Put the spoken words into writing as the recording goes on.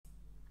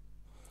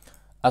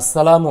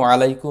আসসালামু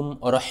আলাইকুম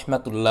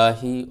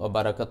রহমতুল্লাহি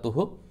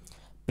ওবারাকাতুহু।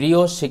 প্রিয়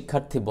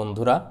শিক্ষার্থী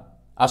বন্ধুরা,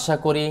 আশা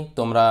করি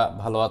তোমরা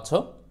ভালো আছো।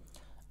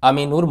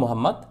 আমি নূর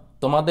মোহাম্মদ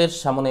তোমাদের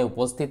সামনে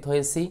উপস্থিত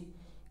হয়েছি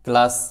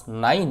ক্লাস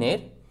 9-এর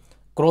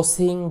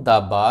ক্রসিং দ্য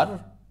বার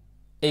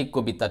এই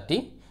কবিতাটি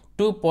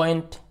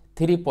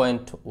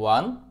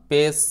 2.3.1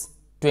 পেজ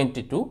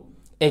 22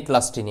 এই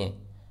ক্লাসটি নিয়ে।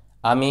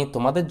 আমি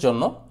তোমাদের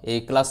জন্য এই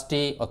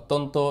ক্লাসটি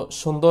অত্যন্ত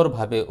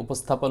সুন্দরভাবে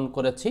উপস্থাপন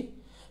করেছি।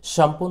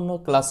 সম্পূর্ণ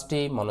ক্লাসটি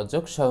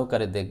মনোযোগ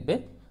সহকারে দেখবে,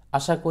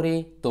 আশা করি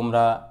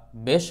তোমরা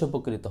বেশ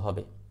উপকৃত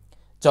হবে।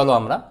 চলো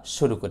আমরা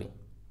শুরু করি।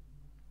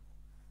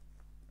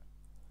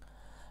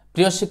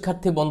 প্রিয়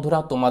শিক্ষার্থী বন্ধুরা,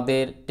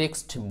 তোমাদের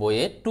টেক্সট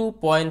বইয়ে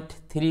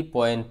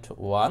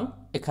 2.3.1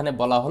 এখানে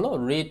বলা হলো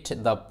রিড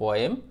দ্য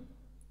পোয়েম,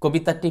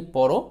 কবিতাটি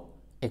পড়ো।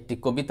 একটি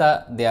কবিতা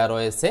দেয়া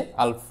রয়েছে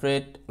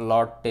আলফ্রেড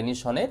লর্ড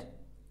টেনিসনের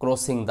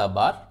ক্রসিং দ্য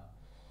বার।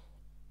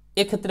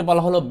 এক্ষেত্রে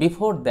বলা হলো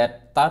বিফোর দ্যাট,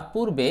 তার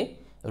পূর্বে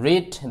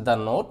রিড দ্য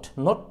নোট,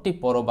 নোটটি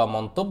পড়ো বা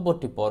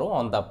মন্তব্যটি পড়ো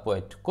অন দ্য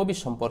পোয়েট, কবি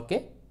সম্পর্কে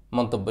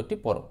মন্তব্যটি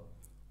পড়ো।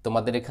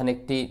 তোমাদের এখানে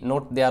একটি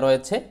নোট দেয়া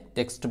রয়েছে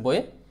টেক্সট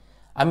বইয়ে।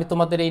 আমি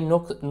তোমাদের এই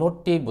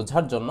নোটটি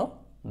বোঝার জন্য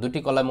দুটি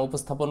কলামে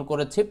উপস্থাপন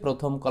করেছি।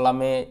 প্রথম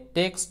কলামে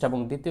টেক্সট এবং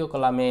দ্বিতীয়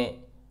কলামে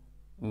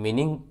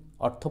মিনিং,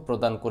 অর্থ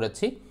প্রদান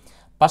করেছি।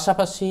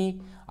 পাশাপাশি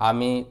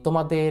আমি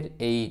তোমাদের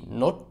এই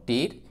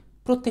নোটটির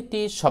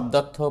প্রতিটি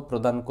শব্দার্থ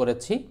প্রদান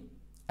করেছি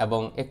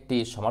এবং একটি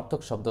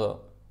সমার্থক শব্দ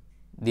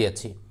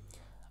দিয়েছি।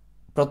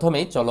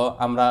 প্রথমেই চলো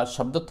আমরা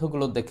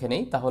শব্দার্থগুলো দেখে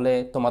নেই, তাহলে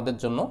তোমাদের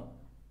জন্য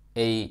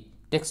এই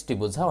টেক্সটটি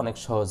বোঝা অনেক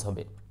সহজ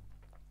হবে।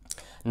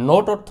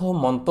 নোট অর্থ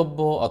মন্তব্য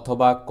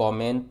অথবা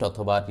কমেন্ট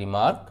অথবা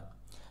রিমার্ক।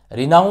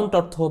 রিনাউন্ড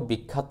অর্থ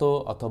বিখ্যাত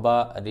অথবা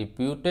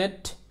রিপিউটেড।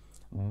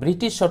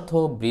 ব্রিটিশ অর্থ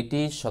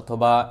ব্রিটিশ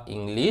অথবা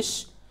ইংলিশ।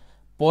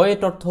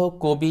 পোয়েট অর্থ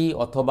কবি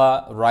অথবা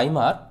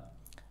রাইমার।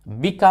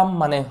 বিকাম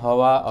মানে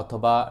হওয়া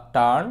অথবা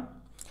টার্ন।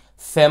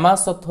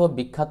 ফেমাস অর্থ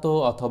বিখ্যাত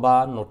অথবা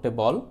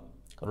নোটেবল।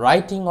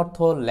 রাইটিং অর্থ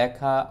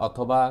লেখা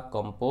অথবা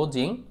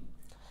কম্পোজিং।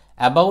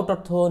 অ্যাবাউট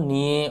অর্থ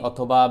নিয়ে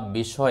অথবা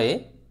বিষয়ে,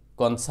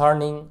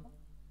 কনসার্নিং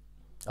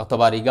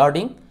অথবা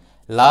রিগার্ডিং।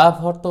 লাভ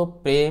অর্থ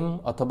প্রেম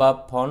অথবা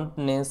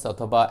ফন্ডনেস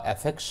অথবা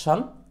অ্যাফেকশন।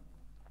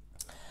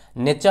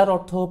 নেচার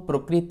অর্থ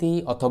প্রকৃতি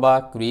অথবা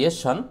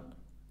ক্রিয়েশন।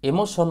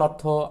 ইমোশন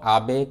অর্থ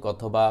আবেগ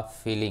অথবা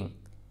ফিলিং।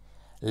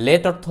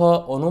 লেট অর্থ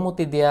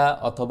অনুমতি দেয়া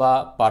অথবা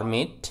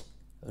পারমিট।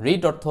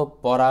 রিড অর্থ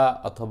পড়া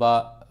অথবা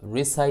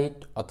রিসাইট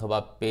অথবা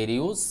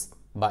পেরিউস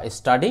বা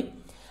স্টাডি।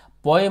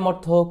 পোয়েম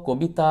অর্থ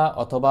কবিতা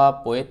অথবা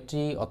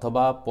পোয়েট্রি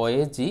অথবা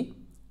পোয়েজি।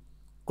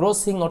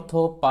 ক্রসিং অর্থ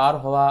পার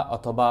হওয়া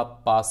অথবা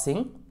পাসিং।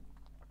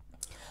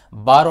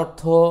 বার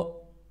অর্থ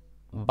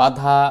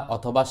বাধা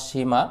অথবা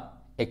সীমা।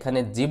 এখানে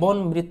জীবন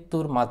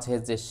মৃত্যুর মাঝে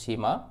যে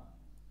সীমা,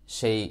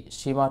 সেই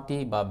সীমাটি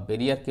বা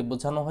ব্যারিয়ারকে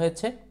বোঝানো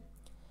হয়েছে।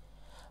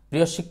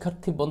 প্রিয়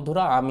শিক্ষার্থী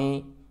বন্ধুরা, আমি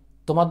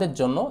তোমাদের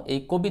জন্য এই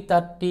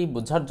কবিতাটি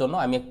বোঝার জন্য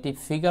আমি একটি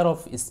ফিগার অফ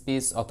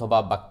স্পিচ অথবা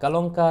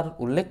বাক্যালঙ্কার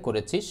উল্লেখ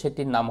করেছি,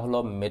 সেটির নাম হলো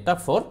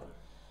মেটাফোর।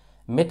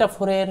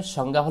 মেটাফোরের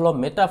সংজ্ঞা হলো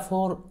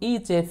metaphor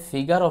is a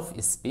figure of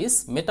speech.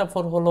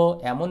 Metaphor হলো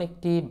এমন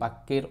একটি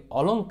বাক্যের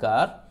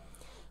অলঙ্কার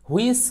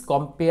হুইচ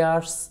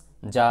কম্পেয়ার্স,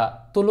 যা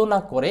তুলনা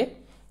করে,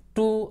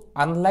 টু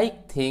আনলাইক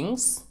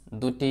থিংস,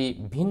 দুটি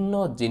ভিন্ন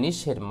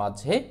জিনিসের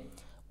মাঝে,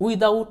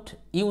 without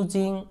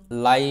using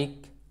like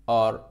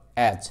or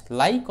as.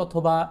 Like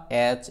অথবা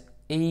অ্যাজ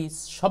এই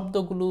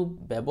শব্দগুলো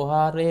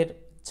ব্যবহারের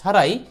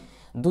ছাড়াই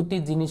দুটি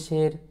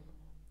জিনিসের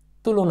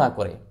তুলনা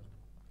করে।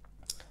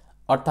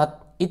 অর্থাৎ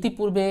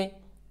ইতিপূর্বে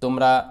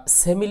তোমরা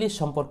সেমিলি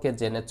সম্পর্কে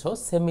জেনেছ।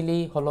 সেমিলি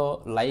হলো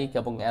লাইক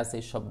এবং অ্যাজ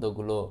এই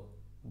শব্দগুলো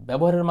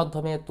ব্যবহারের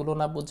মাধ্যমে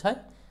তুলনা বোঝায়,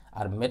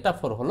 আর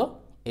মেটাফোর হলো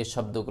এই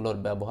শব্দগুলোর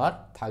ব্যবহার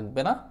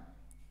থাকবে না,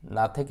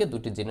 না থেকে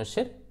দুটি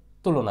জিনিসের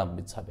তুলনা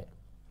বুঝাবে।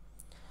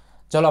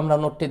 চলো আমরা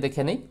নোটটি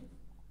দেখে নিই।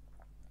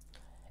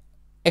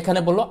 এখানে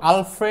বললো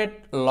Alfred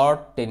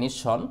Lord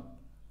Tennyson.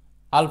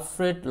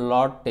 Alfred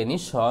Lord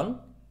Tennyson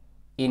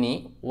ইনি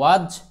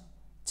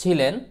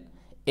ছিলেন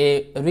এ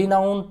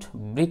রিনাউন্ড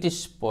ব্রিটিশ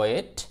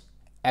পোয়েট,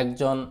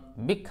 একজন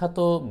বিখ্যাত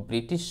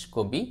ব্রিটিশ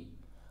কবি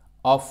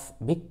অফ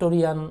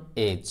ভিক্টোরিয়ান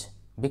এজ,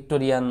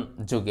 ভিক্টোরিয়ান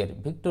যুগের।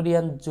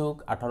 ভিক্টোরিয়ান যুগ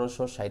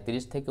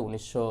 1837 থেকে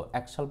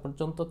 1901 সাল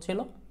পর্যন্ত ছিল।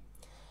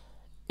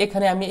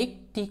 এখানে আমি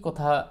একটি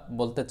কথা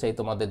বলতে চাই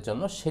তোমাদের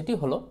জন্য, সেটি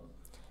হলো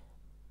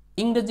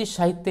ইংরেজি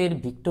সাহিত্যের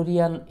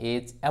ভিক্টোরিয়ান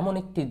এজ এমন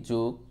একটি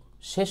যুগ,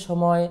 সে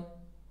সময়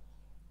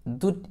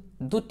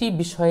দুটি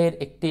বিষয়ের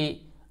একটি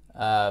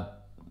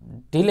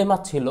ডিলেমা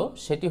ছিল।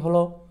 সেটি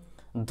হলো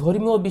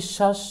ধর্মীয়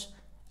বিশ্বাস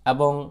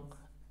এবং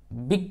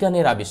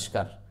বিজ্ঞানের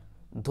আবিষ্কার।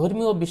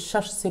 ধর্মীয়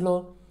বিশ্বাস ছিল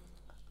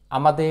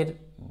আমাদের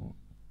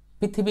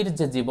পৃথিবীর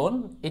যে জীবন,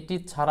 এটি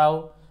ছাড়াও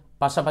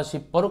পাশাপাশি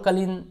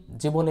পরকালীন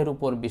জীবনের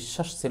উপর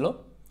বিশ্বাস ছিল।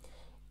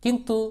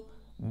 কিন্তু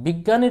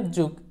বিজ্ঞানের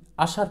যুগ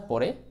আসার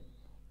পরে,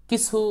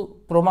 কিছু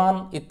প্রমাণ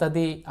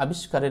ইত্যাদি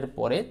আবিষ্কারের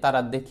পরে তারা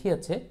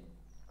দেখিয়েছে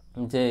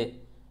যে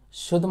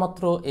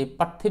শুধুমাত্র এই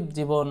পার্থিব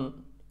জীবন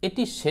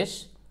এটি শেষ,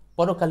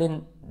 পরকালীন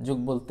যুগ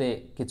বলতে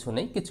কিছু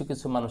নেই। কিছু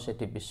কিছু মানুষ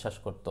এটি বিশ্বাস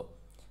করত।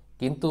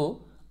 কিন্তু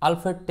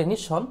আলফ্রেড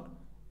টেনিসন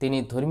তিনি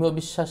ধর্মীয়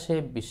বিশ্বাসে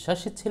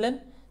বিশ্বাসী ছিলেন।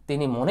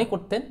 তিনি মনে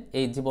করতেন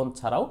এই জীবন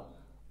ছাড়াও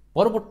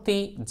পরবর্তী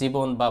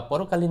জীবন বা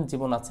পরকালীন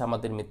জীবন আছে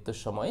আমাদের মৃত্যুর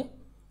সময়ে।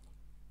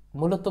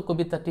 মূলত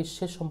কবিতাটি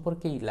সে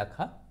সম্পর্কেই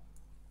লেখা,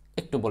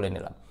 একটু বলে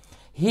নিলাম।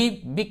 হি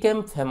বিকেম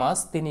ফেমাস,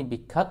 তিনি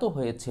বিখ্যাত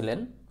হয়েছিলেন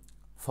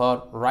ফর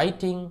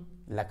রাইটিং,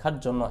 লেখার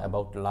জন্য,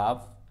 অ্যাবাউট লাভ,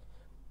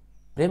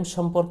 প্রেম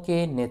সম্পর্কে,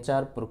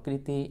 নেচার,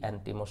 প্রকৃতি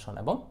অ্যান্ড ইমোশন,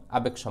 এবং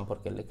আবেগ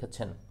সম্পর্কে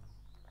লিখেছেন।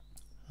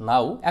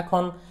 নাও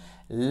এখন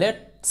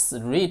লেটস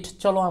রিড,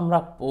 চলো আমরা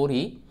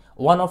পড়ি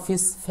one of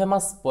his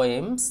famous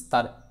poems,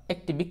 তার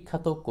একটি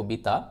বিখ্যাত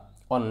কবিতা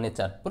অন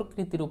নেচার,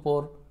 প্রকৃতির উপর,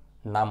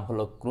 নাম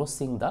হলো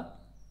ক্রসিং দ্য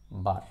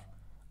বার,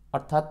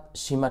 অর্থাৎ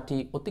সীমাটি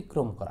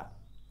অতিক্রম করা।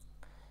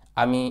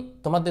 আমি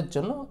তোমাদের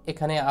জন্য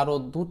এখানে আরও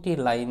দুটি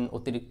লাইন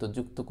অতিরিক্ত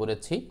যুক্ত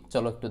করেছি,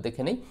 চলো একটু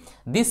দেখে নেই।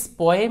 দিস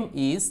পোয়েম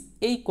ইজ,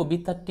 এই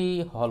কবিতাটি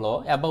হলো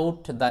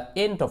about the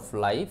end of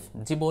life,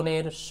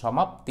 জীবনের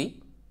সমাপ্তি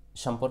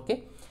সম্পর্কে,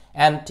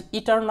 and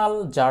eternal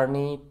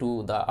journey to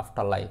the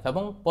after life,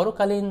 এবং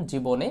পরকালীন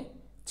জীবনে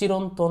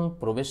চিরন্তন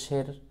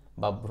প্রবেশের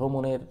বা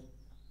ভ্রমণের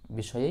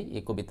বিষয়ে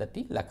এই কবিতাটি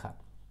লেখা।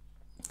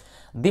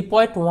 দি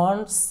পয়েট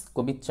ওয়ান্টস,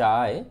 কবি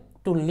চায়,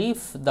 টু লিভ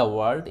দ্য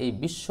ওয়ার্ল্ড, এই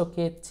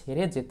বিশ্বকে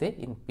ছেড়ে যেতে,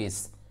 ইন পিস,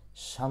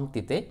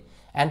 শান্তিতে,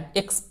 অ্যান্ড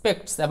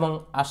এক্সপেক্টস, এবং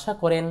আশা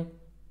করেন,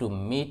 টু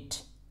মিট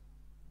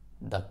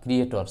দ্য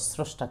ক্রিয়েটর,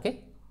 স্রষ্টাকে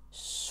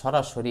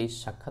সরাসরি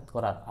সাক্ষাৎ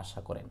করার আশা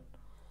করেন।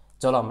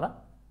 চলো আমরা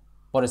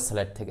পরের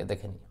স্লাইড থেকে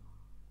দেখে নিই।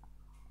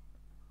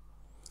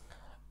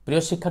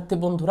 প্রিয় শিক্ষার্থী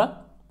বন্ধুরা,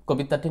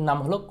 কবিতাটির নাম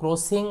হলো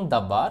ক্রসিং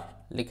দ্য বার,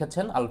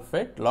 লিখেছেন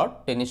আলফ্রেড লর্ড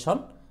টেনিসন।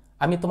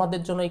 আমি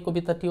তোমাদের জন্য এই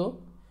কবিতাটিও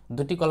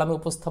দুটি কলামে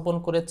উপস্থাপন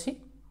করেছি।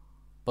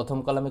 প্রথম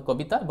কলামে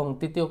কবিতা এবং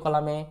দ্বিতীয়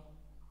কলামে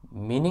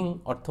মিনিং,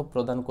 অর্থ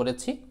প্রদান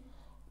করেছি।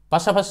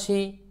 পাশাপাশি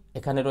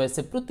এখানে রয়েছে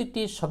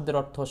প্রতিটি শব্দের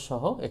অর্থ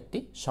সহ একটি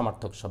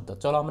সমার্থক শব্দ।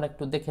 চলো আমরা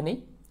একটু দেখে নিই।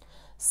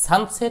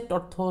 সানসেট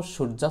অর্থ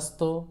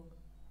সূর্যাস্ত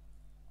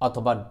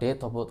অথবা ডেথ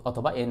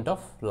অথবা এন্ড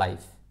অফ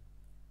লাইফ,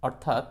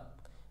 অর্থাৎ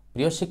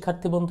প্রিয়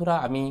শিক্ষার্থী বন্ধুরা,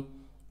 আমি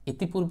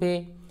ইতিপূর্বে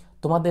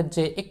তোমাদের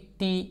যে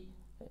একটি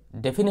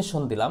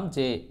ডেফিনেশন দিলাম,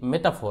 যে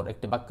মেটাফোর,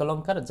 একটি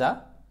বাক্যালঙ্কার যা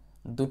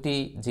দুটি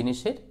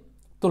জিনিসের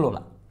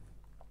তুলনা,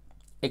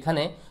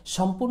 এখানে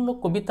সম্পূর্ণ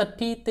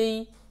কবিতাটিতেই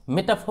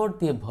মেটাফোর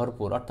দিয়ে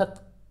ভরপুর। অর্থাৎ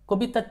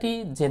কবিতাটি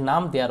যে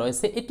নাম দেওয়া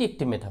রয়েছে এটি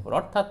একটি মেটাফোর,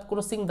 অর্থাৎ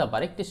ক্রসিং দ্য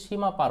বার, একটি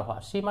সীমা পার হওয়া।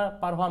 সীমা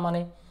পার হওয়া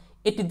মানে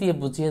এটি দিয়ে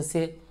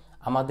বুঝিয়েছে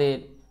আমাদের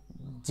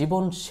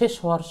জীবন শেষ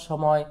হওয়ার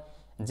সময়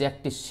যে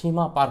একটি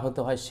সীমা পার হতে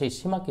হয়, সেই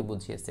সীমাকে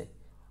বুঝিয়েছে।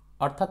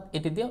 অর্থাৎ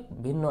এটি দিয়ে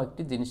ভিন্ন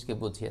একটি জিনিসকে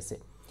বুঝিয়েছে।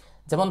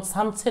 যেমন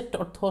সানসেট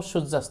অর্থ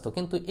সূর্যাস্ত,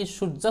 কিন্তু এই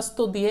সূর্যাস্ত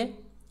দিয়ে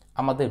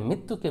আমাদের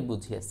মৃত্যুকে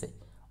বুঝিয়েছে।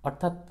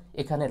 অর্থাৎ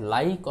এখানে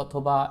লাইক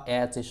অথবা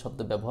অ্যাজ এই শব্দ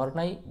ব্যবহার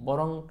নাই,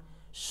 বরং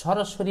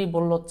সরাসরি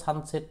বলল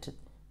সানসেট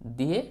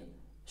দিয়ে,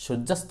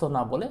 সূর্যাস্ত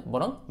না বলে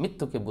বরং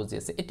মৃত্যুকে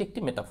বুঝিয়েছে। এটি একটি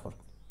মেটাফোর।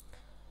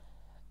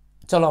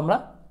 চলো আমরা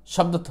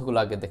শব্দার্থগুলো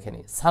আগে দেখে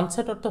নিই।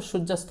 সানসেট অর্থ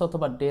সূর্যাস্ত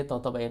অথবা ডেথ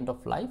অথবা end of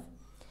life.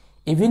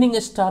 Evening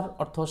star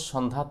অর্থ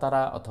সন্ধ্যা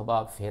তারা অথবা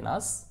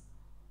ভেনাস,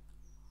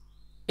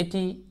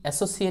 এটি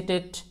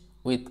অ্যাসোসিয়েটেড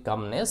উইথ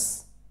কামনেস,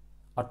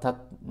 অর্থাৎ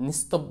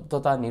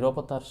নিস্তব্ধতা,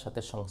 নীরবতার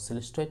সাথে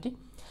সংশ্লিষ্ট এটি।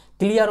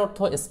 ক্লিয়ার অর্থ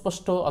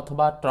স্পষ্ট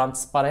অথবা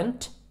ট্রান্সপারেন্ট।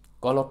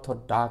 কল অর্থ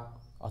ডাক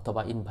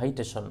অথবা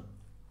ইনভাইটেশন।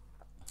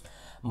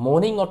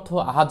 মর্নিং অর্থ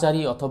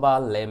আহাজারি অথবা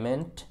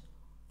লেমেন্ট।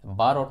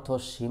 বার অর্থ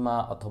সীমা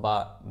অথবা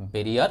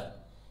ব্যারিয়ার।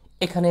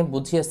 এখানে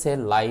বুঝিয়েছে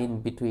line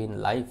between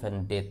life and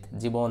death,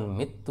 জীবন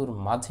মৃত্যুর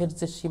মাঝের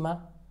যে সীমা,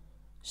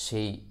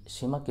 সেই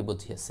সীমাকে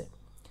বুঝিয়েছে।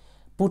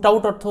 পুট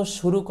আউট অর্থ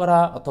শুরু করা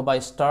অথবা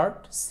স্টার্ট।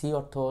 সি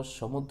অর্থ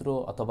সমুদ্র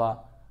অথবা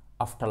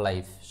আফটার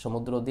লাইফ,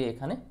 সমুদ্র দিয়ে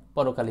এখানে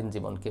পরকালীন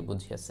জীবনকে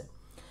বুঝিয়েছে।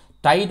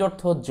 টাইড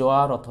অর্থ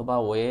জোয়ার অথবা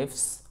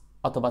ওয়েভস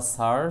অথবা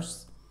সার্স।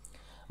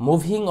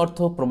 মুভিং অর্থ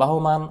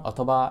প্রবাহমান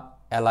অথবা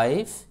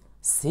অ্যালাইভ।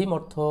 সিম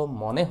অর্থ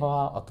মনে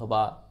হওয়া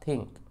অথবা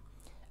থিঙ্ক।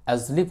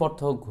 অ্যাজলিপ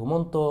অর্থ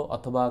ঘুমন্ত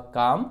অথবা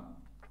কাম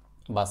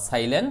বা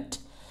সাইলেন্ট।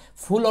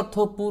 ফুল অর্থ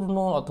পূর্ণ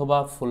অথবা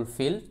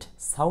ফুলফিলড।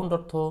 সাউন্ড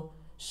অর্থ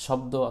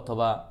শব্দ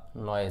অথবা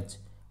নয়েজ।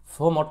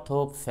 ফোম অর্থ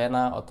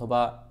ফেনা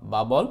অথবা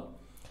বাবল।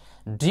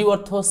 ড্রিউ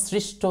অর্থ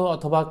সৃষ্ট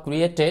অথবা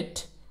ক্রিয়েটেড।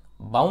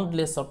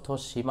 বাউন্ডলেস অর্থ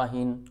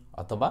সীমাহীন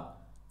অথবা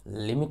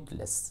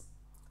লিমিটলেস।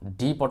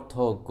 ডিপ অর্থ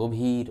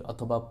গভীর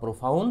অথবা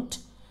প্রোফাউন্ড।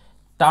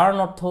 টার্ন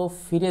অর্থ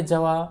ফিরে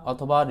যাওয়া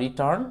অথবা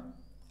রিটার্ন।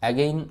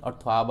 অ্যাগেইন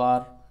অর্থ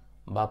আবার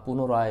বা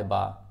পুনরায়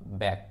বা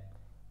ব্যাক।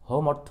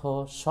 হোম অর্থ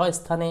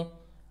স্বস্থানে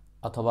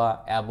অথবা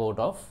অ্যাবোর্ড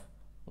অফ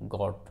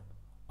গড,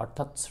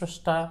 অর্থাৎ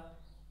স্রষ্টা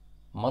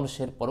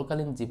মানুষের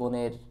পরকালীন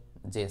জীবনের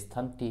যে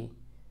স্থানটি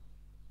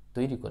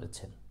তৈরি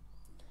করেছেন।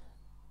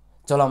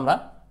 চলো আমরা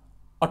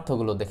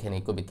অর্থগুলো দেখে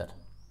নিই কবিতার।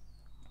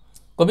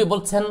 কবি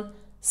বলছেন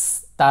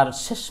তার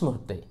শেষ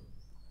মুহূর্তে,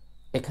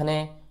 এখানে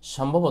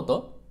সম্ভবত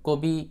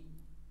কবি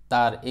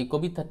তার এই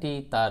কবিতাটি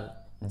তার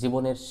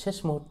জীবনের শেষ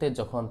মুহূর্তে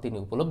যখন তিনি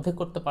উপলব্ধি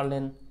করতে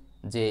পারলেন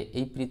যে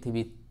এই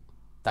পৃথিবী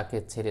তাকে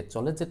ছেড়ে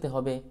চলে যেতে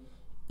হবে,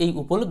 এই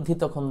উপলব্ধি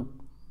তখন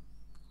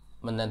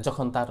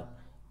যখন তার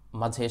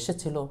মাঝে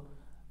এসেছিল,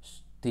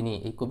 তিনি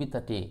এই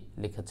কবিতাটি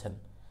লিখেছেন।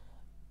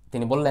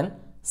 তিনি বললেন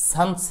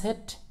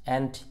সানসেট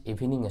অ্যান্ড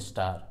ইভিনিং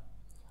স্টার,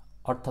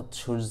 অর্থাৎ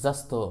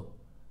সূর্যাস্ত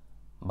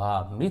বা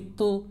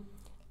মৃত্যু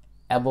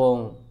এবং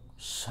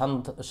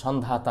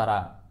সন্ধ্যা তারা,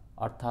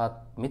 অর্থাৎ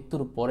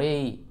মৃত্যুর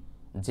পরেই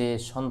যে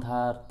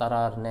সন্ধ্যার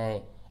তারার ন্যায়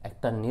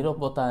একটা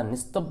নীরবতা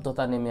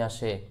নিস্তব্ধতা নেমে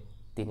আসে,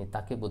 তিনি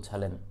তাকে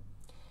বোঝালেন।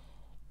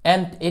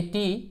 অ্যান্ড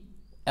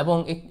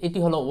এটি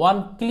হলো one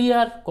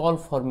clear call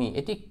for me,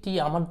 এটি একটি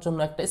আমার জন্য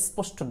একটা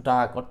স্পষ্ট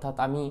ডাক, অর্থাৎ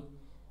আমি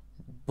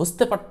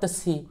বুঝতে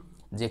পারতেছি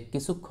যে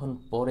কিছুক্ষণ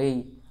পরেই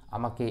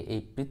আমাকে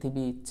এই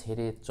পৃথিবী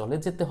ছেড়ে চলে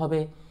যেতে হবে।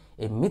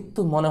 এই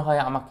মৃত্যু মনে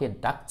হয় আমাকে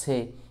ডাকছে,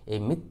 এই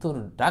মৃত্যুর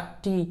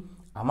ডাকটি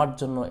আমার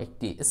জন্য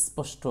একটি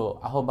স্পষ্ট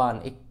আহ্বান,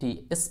 একটি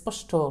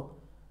স্পষ্ট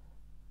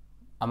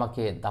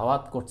আমাকে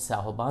দাওয়াত করছে,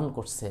 আহ্বান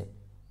করছে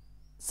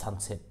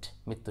সানসেট,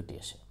 মৃত্যুটি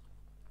এসে।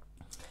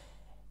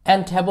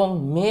 অ্যান্ড এবং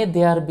মে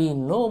দেয়ার বি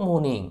নো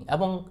মর্নিং,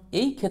 এবং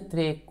এই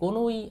ক্ষেত্রে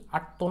কোনোই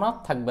আর্তনাদ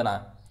থাকবে না,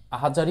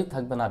 আহাজারি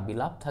থাকবে না,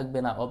 বিলাপ থাকবে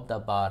না অব দ্য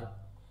বার,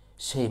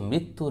 সেই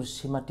মৃত্যুর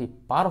সীমাটি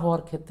পার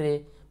হওয়ার ক্ষেত্রে,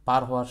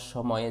 পার হওয়ার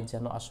সময়ে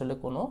যেন আসলে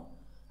কোনো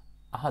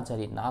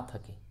আহাজারি না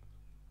থাকে।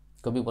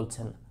 কবি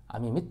বলছেন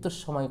আমি মৃত্যুর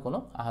সময় কোনো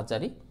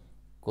আহাজারি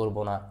করব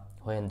না।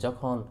 হোয়েন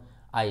যখন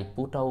I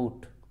put out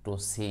to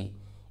C,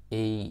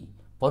 এই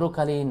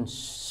পরকালীন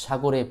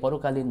সাগরে,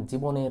 পরকালীন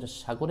জীবনের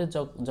সাগরে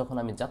যখন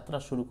আমি যাত্রা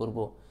শুরু করব,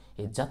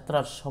 এই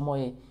যাত্রার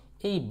সময়ে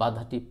এই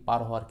বাধাটি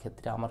পার হওয়ার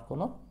ক্ষেত্রে আমার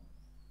কোনো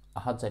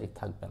আহাজারি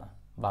থাকবে না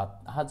বা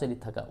আহাজারি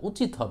থাকা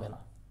উচিত হবে না।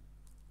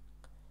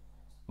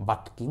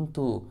 বাট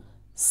কিন্তু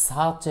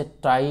সাচ এ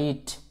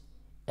টাইট,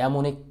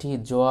 এমন একটি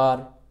জোয়ার,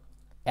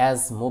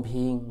 অ্যাজ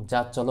মুভিং,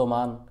 যা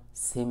চলমান,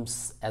 সিমস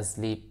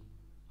অ্যাজলিপ,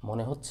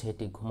 মনে হচ্ছে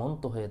এটি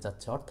ঘুমন্ত হয়ে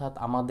যাচ্ছে। অর্থাৎ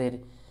আমাদের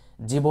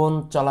জীবন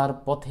চলার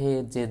পথে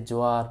যে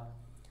জোয়ার,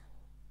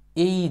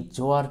 এই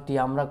জোয়ারটি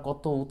আমরা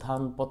কত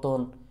উত্থান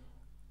পতন,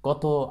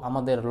 কত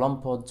আমাদের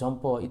লম্ফ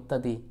ঝম্প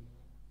ইত্যাদি,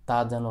 তা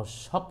যেন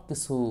সব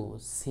কিছু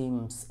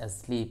সিমস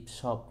অ্যাজলিপ,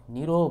 সব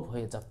নীরব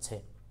হয়ে যাচ্ছে।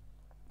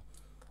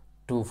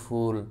 টু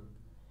ফুল,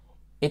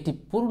 এটি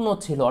পূর্ণ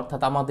ছিল,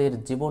 অর্থাৎ আমাদের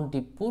জীবনটি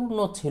পূর্ণ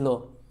ছিল।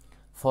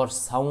 ফর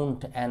সাউন্ড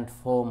অ্যান্ড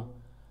ফোম,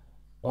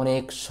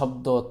 অনেক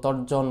শব্দ,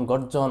 তর্জন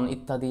গর্জন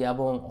ইত্যাদি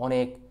এবং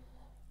অনেক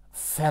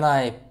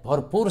ফেনায়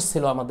ভরপুর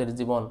ছিল আমাদের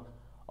জীবন।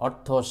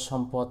 অর্থ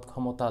সম্পদ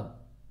ক্ষমতা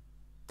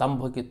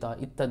দাম্ভিকতা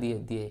ইত্যাদি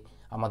দিয়ে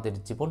আমাদের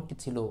জীবনটি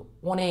ছিল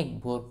অনেক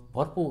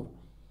ভরপুর,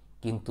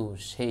 কিন্তু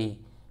সেই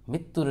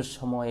মৃত্যুর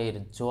সময়ের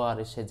জোয়ার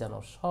এসে যেন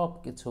সব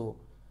কিছু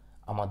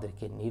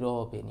আমাদেরকে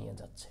নীরবে নিয়ে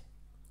যাচ্ছে।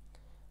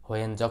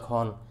 হোয়েন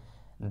যখন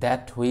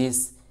দ্যাট হুইচ,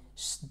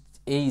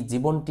 এই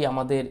জীবনটি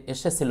আমাদের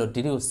এসেছিল,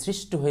 ডিরিউ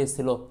সৃষ্টি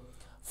হয়েছিল,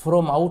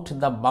 from out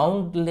the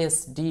boundless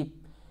deep,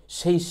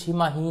 সেই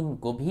সীমাহীন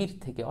গভীর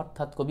থেকে,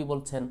 অর্থাৎ কবি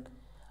বলছেন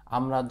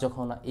আমরা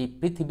যখন এই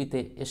পৃথিবীতে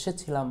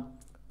এসেছিলাম,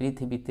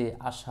 পৃথিবীতে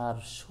আসার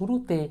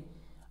শুরুতে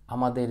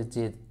আমাদের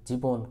যে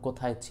জীবন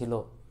কোথায় ছিল,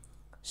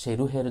 সেই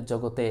রুহের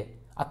জগতে,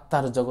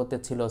 আত্মার জগতে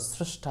ছিল।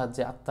 স্রষ্টা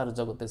যে আত্মার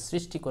জগতে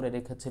সৃষ্টি করে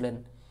রেখেছিলেন,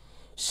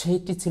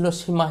 সেইটি ছিল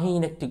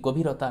সীমাহীন একটি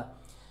গভীরতা।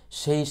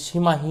 সেই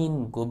সীমাহীন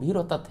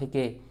গভীরতা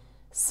থেকে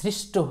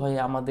সৃষ্ট হয়ে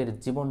আমাদের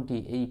জীবনটি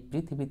এই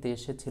পৃথিবীতে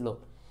এসেছিল।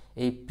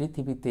 এই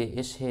পৃথিবীতে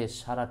এসে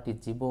সারাটি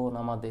জীবন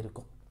আমাদের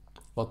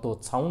কত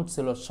সাউন্ড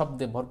ছিল,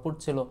 শব্দে ভরপুর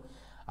ছিল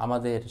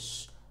আমাদের,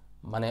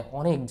 মানে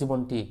অনেক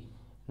জীবনটি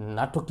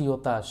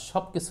নাটকীয়তা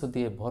সব কিছু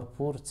দিয়ে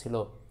ভরপুর ছিল,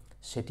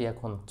 সেটি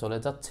এখন চলে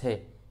যাচ্ছে।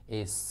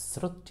 এই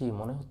স্রোতটি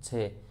মনে হচ্ছে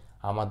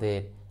আমাদের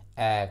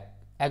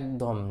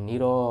একদম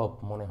নীরব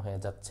মনে হয়ে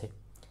যাচ্ছে।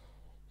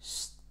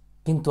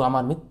 কিন্তু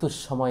আমার মৃত্যুর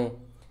সময়ে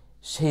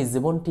সেই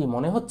জীবনটি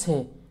মনে হচ্ছে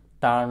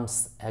টার্নস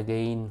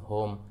অ্যাগেইন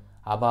হোম,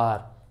 আবার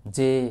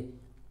যে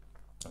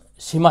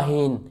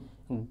সীমাহীন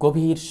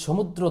গভীর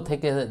সমুদ্র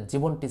থেকে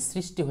জীবনটি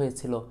সৃষ্টি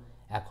হয়েছিল,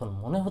 এখন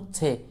মনে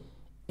হচ্ছে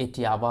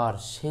এটি আবার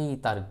সেই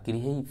তার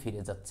গৃহেই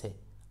ফিরে যাচ্ছে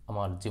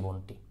আমার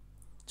জীবনটি।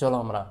 চলো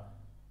আমরা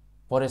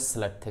পরের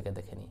স্লাইড থেকে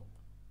দেখে নিই।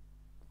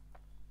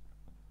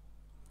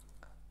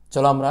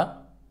 চলো আমরা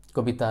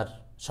কবিতার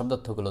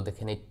শব্দার্থগুলো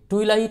দেখে নিই।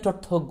 টুইলাইট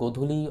অর্থ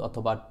গোধূলি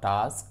অথবা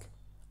ডাস্ক,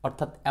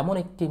 অর্থাৎ এমন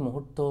একটি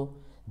মুহূর্ত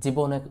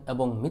জীবন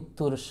এবং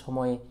মৃত্যুর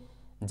সময়ে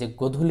যে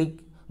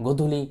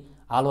গোধূলি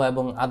আলো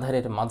এবং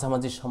আধারের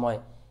মাঝামাঝি সময়,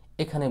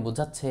 এখানে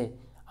বোঝাচ্ছে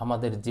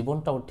আমাদের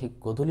জীবনটাও ঠিক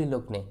গোধূলি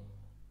লগ্নে,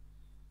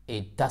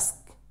 এই ডাস্ক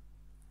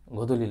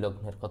গোধূলি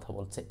লগ্নের কথা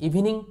বলছে।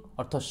 ইভিনিং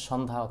অর্থ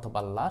সন্ধ্যা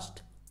অথবা লাস্ট,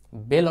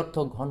 বেল অর্থ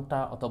ঘণ্টা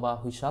অথবা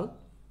হুইসাল,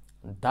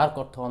 ডার্ক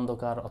অর্থ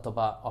অন্ধকার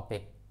অথবা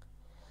অপেক,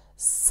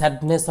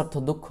 স্যাডনেস অর্থ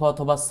দুঃখ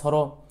অথবা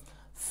সরো,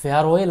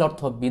 ফেয়ারওয়েল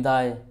অর্থ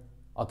বিদায়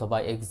অথবা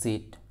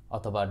এক্সিট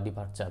অথবা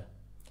ডিপারচার,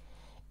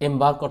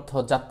 এমবার্ক অর্থ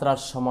যাত্রার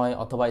সময়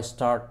অথবা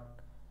স্টার্ট,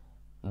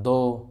 দো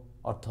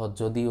অর্থ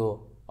যদিও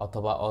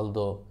অথবা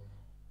অলদো,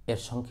 এর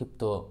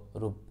সংক্ষিপ্ত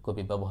রূপ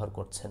কবি ব্যবহার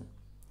করছেন।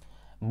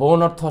 বোন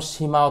অর্থ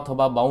সীমা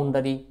অথবা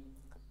বাউন্ডারি,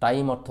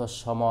 টাইম অর্থ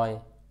সময়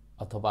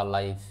অথবা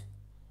লাইফ,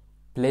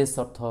 প্লেস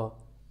অর্থ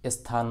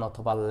স্থান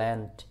অথবা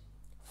ল্যান্ড,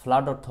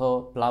 ফ্লাড অর্থ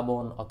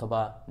প্লাবন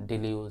অথবা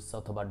ডিলিউজ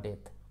অথবা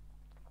ডেথ,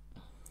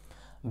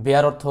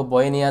 বেয়ার অর্থ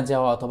বয়ে নিয়ে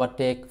যাওয়া অথবা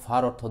টেক,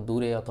 ফার অর্থ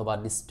দূরে অথবা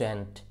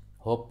ডিস্ট্যান্ট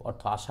হোপ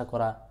অর্থ আশা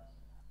করা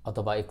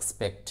অথবা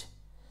এক্সপেক্ট,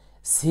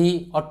 সি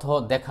অর্থ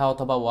দেখা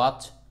অথবা ওয়াচ,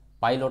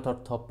 পাইলট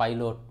অর্থ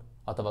পাইলট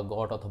অথবা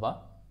গড অথবা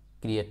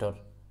ক্রিয়েটর,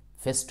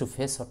 ফেস টু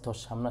ফেস অর্থ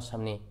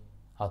সামনাসামনি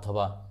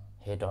অথবা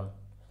হেড অন।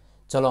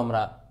 চলো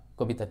আমরা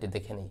কবিতাটি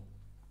দেখে নিই।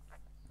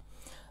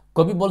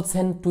 কবি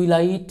বলছেন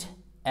টুইলাইট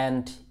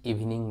অ্যান্ড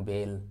ইভিনিং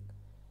বেল,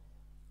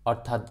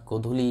 অর্থাৎ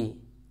গোধূলি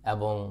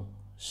এবং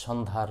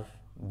সন্ধ্যার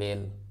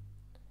bell,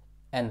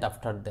 and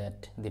after that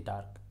the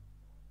dark,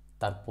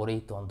 তারপরেই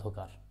তো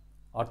অন্ধকার।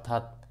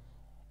 অর্থাৎ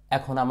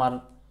এখন আমার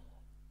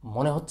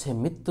মনে হচ্ছে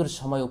মৃত্যুর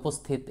সময়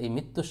উপস্থিত, এই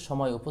মৃত্যুর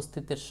সময়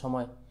উপস্থিতের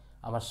সময়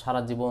আমার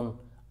সারা জীবন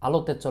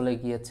আলোতে চলে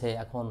গিয়েছে,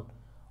 এখন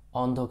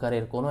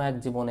অন্ধকারের কোনো এক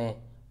জীবনে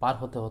পার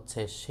হতে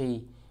হচ্ছে। সেই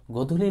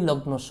গোধূলি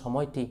লগ্ন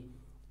সময়টি,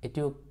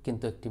 এটিও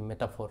কিন্তু একটি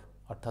মেটাফর,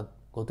 অর্থাৎ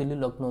গোধূলি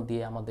লগ্ন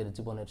দিয়ে আমাদের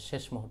জীবনের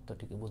শেষ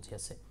মুহূর্তটিকে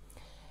বুঝিয়েছে।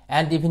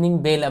 অ্যান্ড ইভিনিং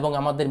বেল, এবং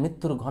আমাদের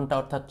মৃত্যুর ঘণ্টা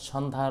অর্থাৎ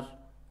সন্ধ্যার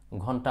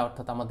ঘণ্টা,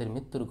 অর্থাৎ আমাদের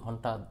মৃত্যুর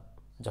ঘণ্টা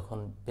যখন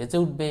বেজে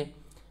উঠবে,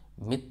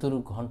 মৃত্যুর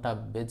ঘণ্টা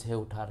বেজে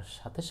ওঠার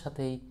সাথে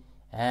সাথেই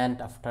অ্যান্ড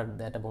আফটার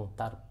দ্যাট, এবং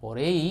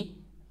তারপরেই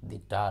দি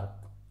ডার্ক,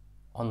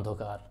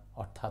 অন্ধকার,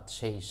 অর্থাৎ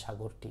সেই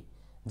সাগরটি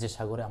যে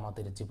সাগরে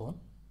আমাদের জীবন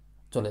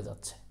চলে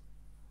যাচ্ছে।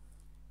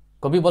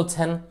 কবি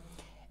বলছেন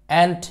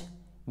and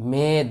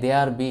May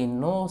there be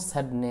no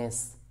sadness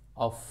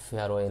of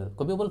farewell.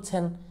 কবি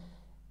বলছেন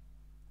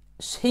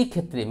সেই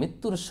ক্ষেত্রে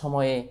মৃত্যুর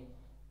সময়ে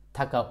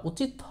থাকা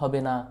উচিত হবে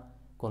না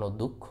কোনো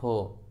দুঃখ,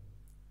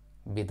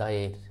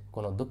 বিদায়ের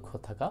কোনো দুঃখ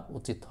থাকা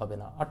উচিত হবে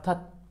না। অর্থাৎ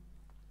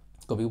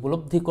কবি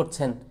উপলব্ধি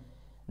করছেন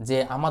যে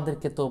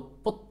আমাদেরকে তো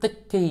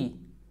প্রত্যেককেই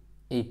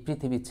এই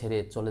পৃথিবী ছেড়ে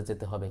চলে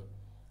যেতে হবে।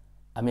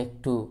 আমি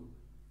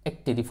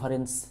একটি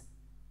রেফারেন্স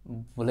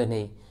বলে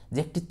নেই যে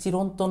একটি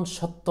চিরন্তন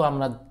সত্য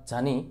আমরা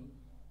জানি,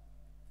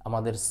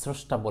 আমাদের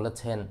স্রষ্টা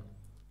বলেছেন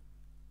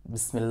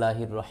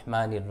বিসমিল্লাহির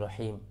রহমানির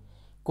রহিম,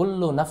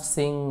 কুল্লু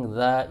নাফসিং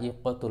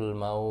যায়িকাতুল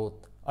মাউত,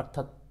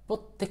 অর্থাৎ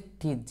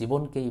প্রত্যেকটি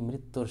জীবনকেই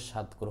মৃত্যুর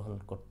স্বাদ গ্রহণ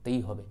করতেই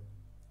হবে,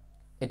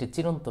 এটি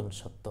চিরন্তন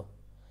সত্য।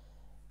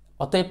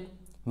 অতএব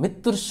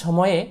মৃত্যুর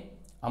সময়ে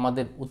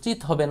আমাদের উচিত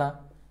হবে না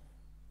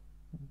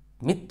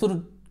মৃত্যুর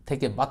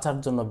থেকে বাঁচার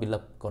জন্য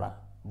বিলাপ করা,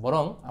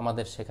 বরং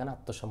আমাদের সেখানে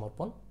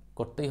আত্মসমর্পণ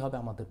করতেই হবে,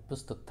 আমাদের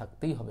প্রস্তুত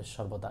থাকতেই হবে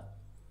সর্বদা।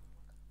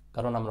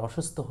 কারণ আমরা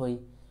অসুস্থ হই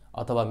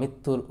অথবা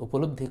মৃত্যুর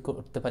উপলব্ধি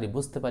করতে পারি,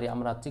 বুঝতে পারি,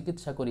 আমরা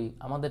চিকিৎসা করি,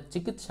 আমাদের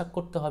চিকিৎসা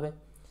করতে হবে,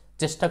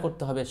 চেষ্টা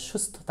করতে হবে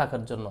সুস্থ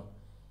থাকার জন্য,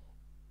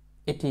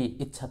 এটি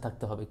ইচ্ছা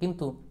থাকতে হবে,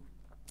 কিন্তু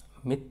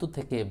মৃত্যু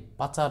থেকে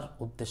বাঁচার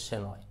উদ্দেশ্যে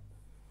নয়।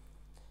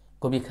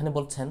 কবি এখানে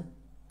বলছেন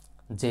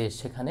যে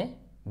সেখানে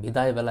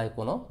বিদায় বেলায়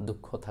কোনো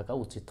দুঃখ থাকা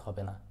উচিত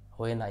হবে না,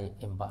 হয়ে নাই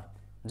এম্বার,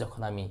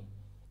 যখন আমি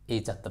এই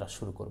যাত্রা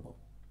শুরু করব।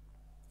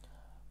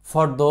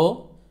 ফর দো,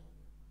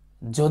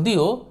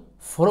 যদিও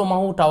from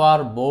out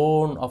hour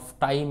born of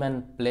time and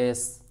place,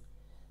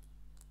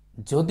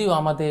 যদিও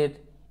আমাদের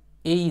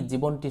এই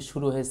জীবনটি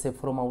শুরু হয়েছে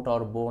ফ্রম আউট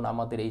আওয়ার বোর্ন,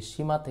 আমাদের এই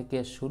সীমা থেকে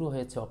শুরু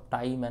হয়েছে, অফ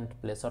টাইম অ্যান্ড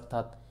প্লেস,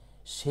 অর্থাৎ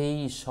সেই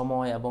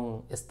সময় এবং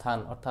স্থান,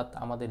 অর্থাৎ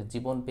আমাদের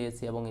জীবন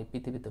পেয়েছি এবং এই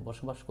পৃথিবীতে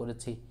বসবাস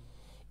করেছি,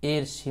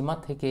 এর সীমা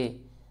থেকে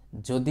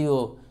যদিও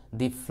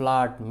দি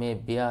ফ্লাড মে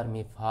বেয়ার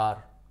মি ফার,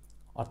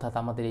 অর্থাৎ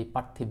আমাদের এই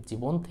পার্থিব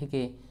জীবন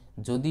থেকে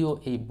যদিও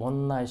এই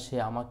বন্যা এসে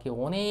আমাকে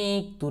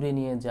অনেক দূরে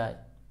নিয়ে যায়,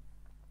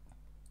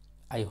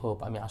 আই হোপ,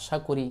 আমি আশা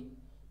করি,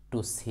 টু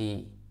সি,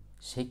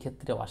 সেই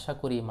ক্ষেত্রেও আশা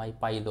করি মাই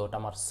পাইলট,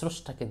 আমার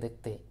স্রষ্টাকে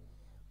দেখতে,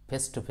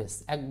 ফেস টু ফেস,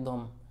 একদম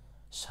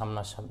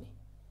সামনাসামনি,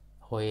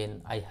 when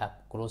I have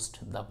closed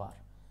the বার,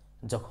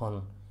 যখন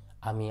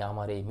আমি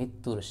আমার এই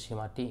মৃত্যুর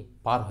সীমাটি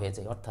পার হয়ে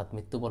যাই, অর্থাৎ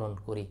মৃত্যুবরণ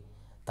করি,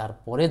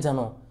 তারপরে যেন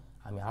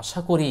আমি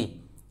আশা করি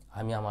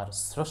আমি আমার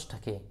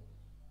স্রষ্টাকে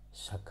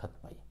সাক্ষাৎ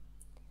পাই।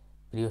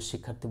 প্রিয়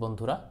শিক্ষার্থী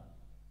বন্ধুরা,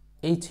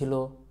 এই ছিল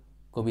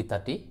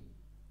কবিতাটি।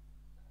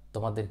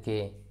 তোমাদেরকে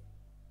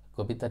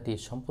কবিতাটি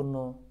সম্পূর্ণ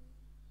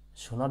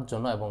শোনার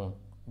জন্য এবং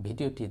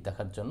ভিডিওটি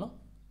দেখার জন্য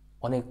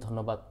অনেক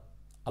ধন্যবাদ।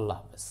 আল্লাহ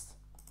হাফেজ।